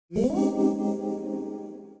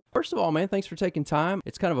First of all, man, thanks for taking time.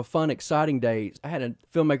 It's kind of a fun, exciting day. I had a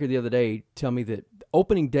filmmaker the other day tell me that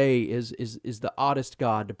opening day is the oddest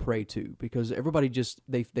god to pray to, because everybody just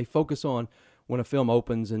they focus on when a film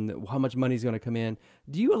opens and how much money is going to come in.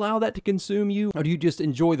 Do you allow that to consume you, or do you just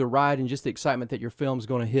enjoy the ride and just the excitement that your film's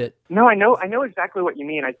going to hit? No, I know exactly what you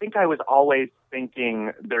mean. I think I was always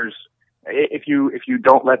thinking if you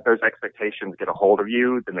don't let those expectations get a hold of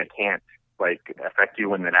you, then they can't affect you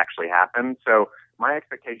when it actually happens. So my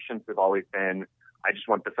expectations have always been, I just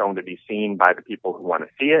want the film to be seen by the people who want to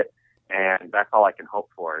see it, and that's all I can hope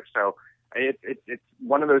for. So it's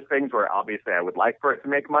one of those things where obviously I would like for it to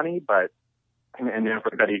make money, but and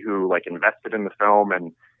everybody who invested in the film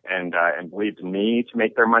and believed in me to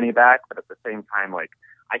make their money back, but at the same time,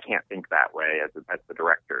 I can't think that way as the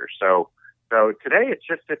director. So today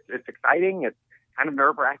it's exciting. It's kind of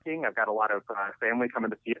nerve-wracking. I've got a lot of family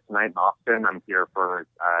coming to see it tonight in Austin. I'm here for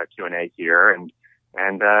Q&A here, and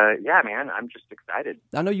yeah, man, I'm just excited.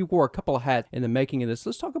 I know you wore a couple of hats in the making of this.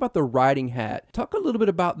 Let's talk about the writing hat. Talk a little bit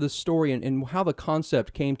about the story and how the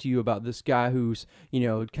concept came to you about this guy who's,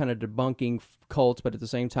 kind of debunking cults, but at the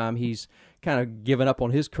same time, he's kind of given up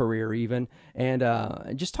on his career even. And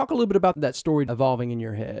just talk a little bit about that story evolving in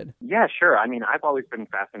your head. Yeah, sure. I mean, I've always been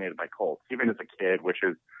fascinated by cults, even as a kid, which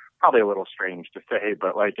is probably a little strange to say,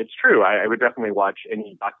 but it's true. I would definitely watch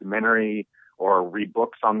any documentary or read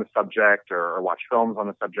books on the subject or watch films on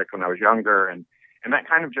the subject when I was younger. And that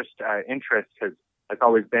kind of just interest has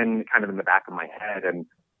always been kind of in the back of my head. And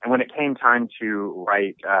when it came time to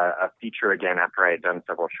write a feature again after I had done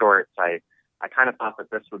several shorts, I kind of thought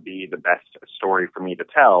that this would be the best story for me to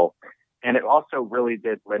tell. And it also really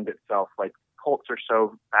did lend itself, cults are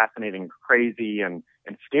so fascinating, crazy, and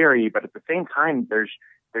scary, but at the same time, they're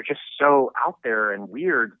just so out there and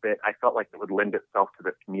weird that I felt like it would lend itself to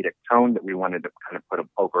this comedic tone that we wanted to kind of put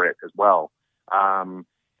over it as well. Then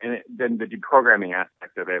the deprogramming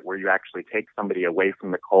aspect of it, where you actually take somebody away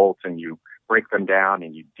from the cult and you break them down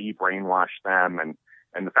and you de-brainwash them,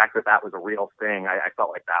 and the fact that that was a real thing, I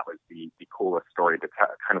felt like that was the coolest story to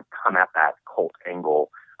kind of come at that cult angle,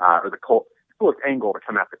 or the coolest angle to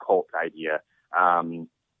come at the cult idea.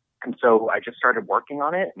 And so I just started working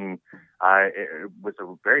on it, and it was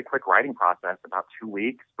a very quick writing process, about 2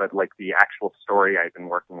 weeks, but the actual story I've been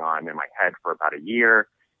working on in my head for about a year.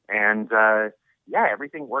 And yeah,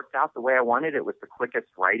 everything worked out the way I wanted. It was the quickest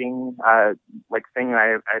writing thing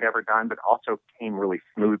I'd ever done, but also came really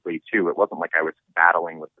smoothly too. It wasn't like I was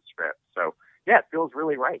battling with the script. So yeah, it feels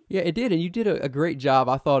really right. Yeah, it did, and you did a great job,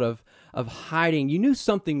 I thought, of hiding. You knew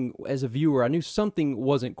something as a viewer. I knew something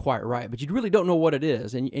wasn't quite right, but you really don't know what it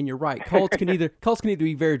is. And you're right. Cults can either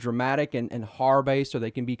be very dramatic and horror based, or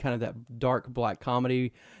they can be kind of that dark black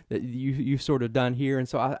comedy that you've sort of done here. And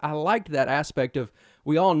so I liked that aspect of,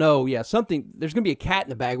 we all know, something, there's going to be a cat in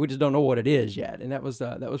the bag. We just don't know what it is yet. And that was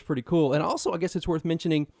pretty cool. And also, I guess it's worth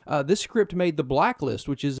mentioning, this script made the Blacklist,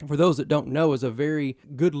 which is, for those that don't know, is a very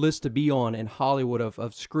good list to be on in Hollywood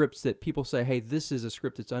of scripts that people say, hey, this is a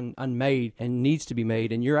script that's unmade and needs to be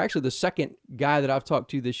made. And you're actually the second guy that I've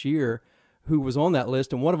talked to this year who was on that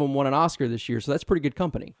list, and one of them won an Oscar this year, so that's pretty good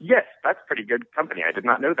company. Yes, that's pretty good company. I did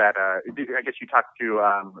not know that. I guess you talked to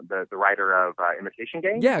the writer of Imitation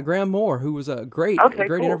Game? Yeah, Graham Moore, who was a great cool.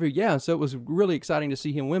 interview. Yeah, so it was really exciting to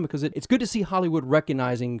see him win, because it's good to see Hollywood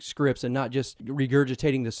recognizing scripts and not just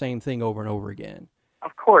regurgitating the same thing over and over again.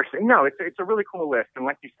 Of course. No, it's a really cool list, and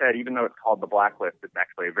like you said, even though it's called the Blacklist, it's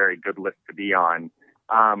actually a very good list to be on.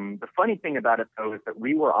 The funny thing about it, though, is that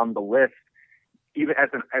we were on the list, even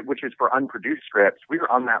which is for unproduced scripts. We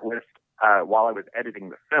were on that list while I was editing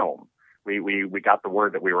the film. We got the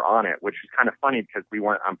word that we were on it, which is kind of funny because we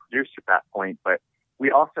weren't unproduced at that point. But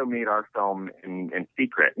we also made our film in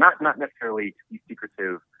secret, not necessarily to be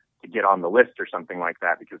secretive to get on the list or something like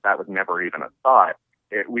that, because that was never even a thought.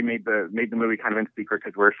 We made the movie kind of in secret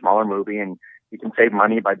because we're a smaller movie and you can save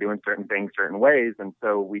money by doing certain things certain ways. And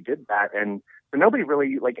so we did that. And so nobody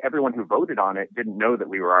really, everyone who voted on it didn't know that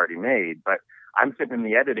we were already made. But I'm sitting in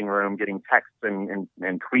the editing room getting texts and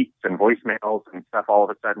tweets and voicemails and stuff all of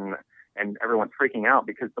a sudden, and everyone's freaking out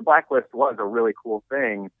because the Blacklist was a really cool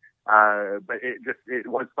thing. But it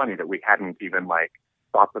was funny that we hadn't even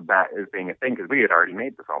thought of that as being a thing, because we had already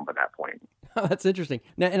made the film by that point. That's interesting.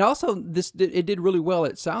 Now, and also it did really well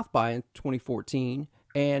at South by in 2014.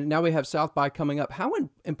 And now we have South by coming up. How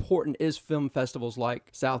important is film festivals like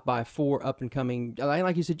South by for up and coming?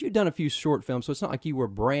 Like you said, you've done a few short films, so it's not like you were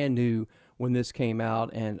brand new when this came out,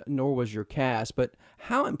 and nor was your cast. But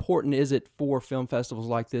how important is it for film festivals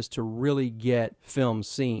like this to really get films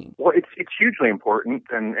seen? Well, it's hugely important,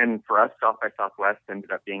 and for us, South by Southwest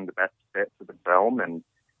ended up being the best fit for the film, and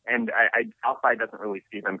And South by doesn't really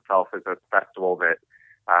see themselves as a festival that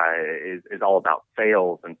is all about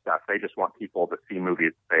sales and stuff. They just want people to see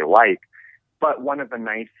movies they like. But one of the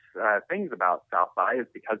nice things about South by is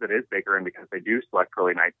because it is bigger and because they do select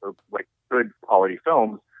really nice, like good quality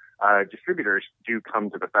films, distributors do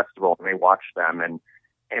come to the festival and they watch them.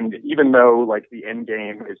 And even though like the end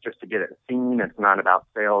game is just to get it seen, it's not about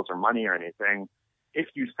sales or money or anything. If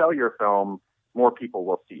you sell your film, more people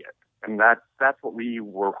will see it. And that's what we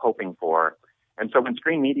were hoping for. And so when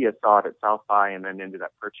Screen Media saw it at South by and then ended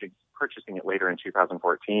up purchasing it later in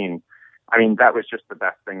 2014, I mean, that was just the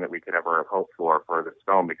best thing that we could ever have hoped for this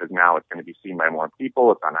film, because now it's going to be seen by more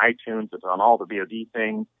people. It's on iTunes. It's on all the VOD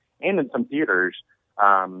things and in some theaters.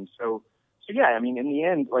 So yeah, I mean, in the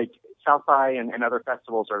end, like South by and other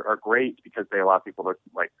festivals are great because they allow people to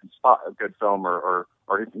like spot a good film or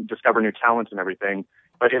discover new talent and everything.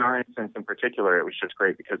 But in our instance in particular, it was just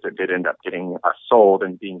great because it did end up getting sold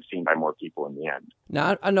and being seen by more people in the end.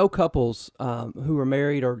 Now, I know couples who are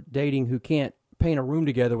married or dating who can't paint a room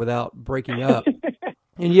together without breaking up.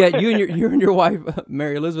 And yet you and your wife,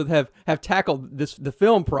 Mary Elizabeth, have tackled the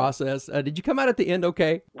film process. Did you come out at the end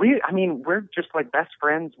okay? We're just like best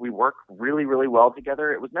friends. We work really, really well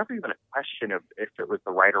together. It was never even a question of if it was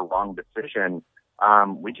the right or wrong decision.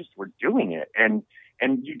 We just were doing it. And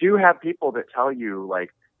you do have people that tell you, like,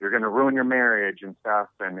 you're going to ruin your marriage and stuff,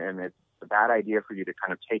 and it's a bad idea for you to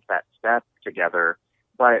kind of take that step together.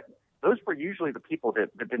 But those were usually the people that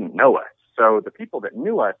didn't know us. So the people that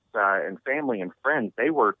knew us, and family and friends, they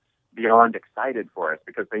were beyond excited for us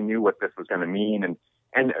because they knew what this was going to mean.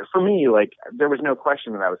 And for me, like, there was no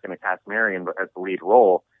question that I was going to cast Mary as the lead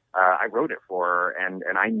role. I wrote it for her, and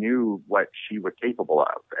I knew what she was capable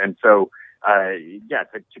of. And so,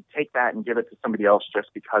 to take that and give it to somebody else just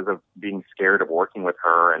because of being scared of working with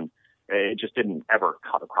her, and it just didn't ever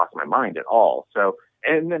come across my mind at all. So,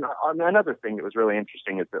 and then another thing that was really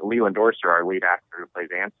interesting is that Leland Orser, our lead actor who plays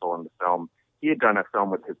Ansel in the film, he had done a film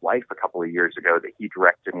with his wife a couple of years ago that he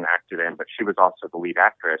directed and acted in, but she was also the lead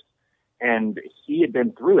actress. And he had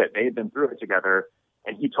been through it. They had been through it together.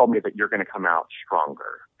 And he told me that you're going to come out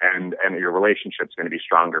stronger, and your relationship's going to be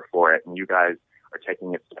stronger for it. And you guys are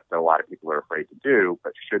taking a step that a lot of people are afraid to do,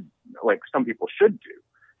 but some people should do.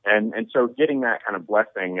 And so getting that kind of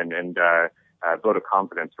blessing and vote of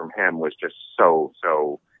confidence from him was just so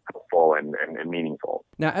helpful and meaningful.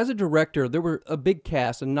 Now, as a director, there were a big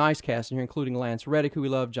cast, a nice cast in here, including Lance Reddick, who we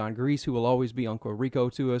love, John Grease, who will always be Uncle Rico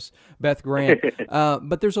to us, Beth Grant.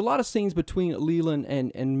 But there's a lot of scenes between Leland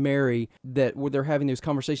and Mary where they're having those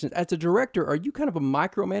conversations. As a director, are you kind of a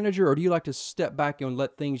micromanager, or do you like to step back and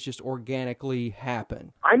let things just organically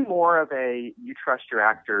happen? I'm more of you trust your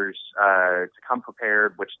actors to come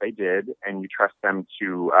prepared, which they did, and you trust them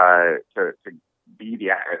to be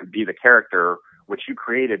the character which you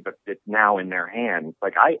created, but it's now in their hands.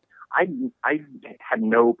 Like I had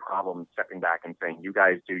no problem stepping back and saying, you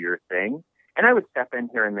guys do your thing. And I would step in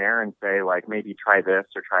here and there and say, like, maybe try this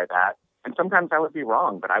or try that. And sometimes I would be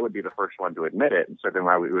wrong, but I would be the first one to admit it. And so then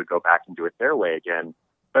we would go back and do it their way again.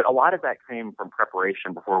 But a lot of that came from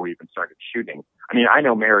preparation before we even started shooting. I mean, I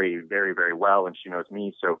know Mary very, very well, and she knows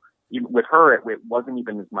me. So even with her, it wasn't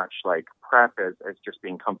even as much like prep as just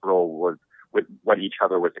being comfortable with what each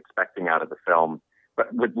other was expecting out of the film.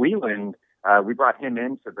 But with Leland, we brought him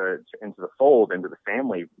into the fold, into the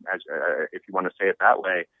family, if you want to say it that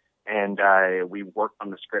way. And we worked on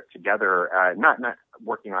the script together, not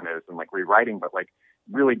working on it as in like rewriting, but like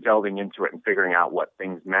really delving into it and figuring out what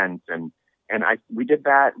things meant. And we did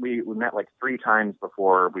that. We met like 3 times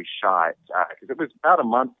before we shot, because it was about a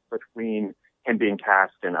month between him being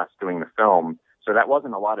cast and us doing the film. So that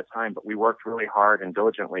wasn't a lot of time, but we worked really hard and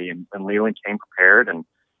diligently, and Leland came prepared,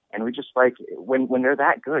 and we just like, when they're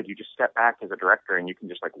that good, you just step back as a director and you can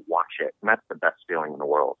just like watch it. And that's the best feeling in the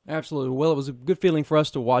world. Absolutely. Well, it was a good feeling for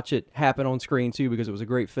us to watch it happen on screen too, because it was a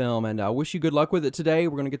great film, and I wish you good luck with it today.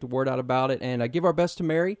 We're going to get the word out about it, and give our best to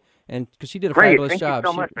Mary, and because she did a fabulous job. Thank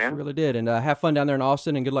you so much, man. She really did. And have fun down there in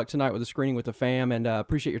Austin, and good luck tonight with the screening with the fam, and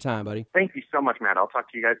appreciate your time, buddy. Thank you so much, Matt. I'll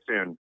talk to you guys soon.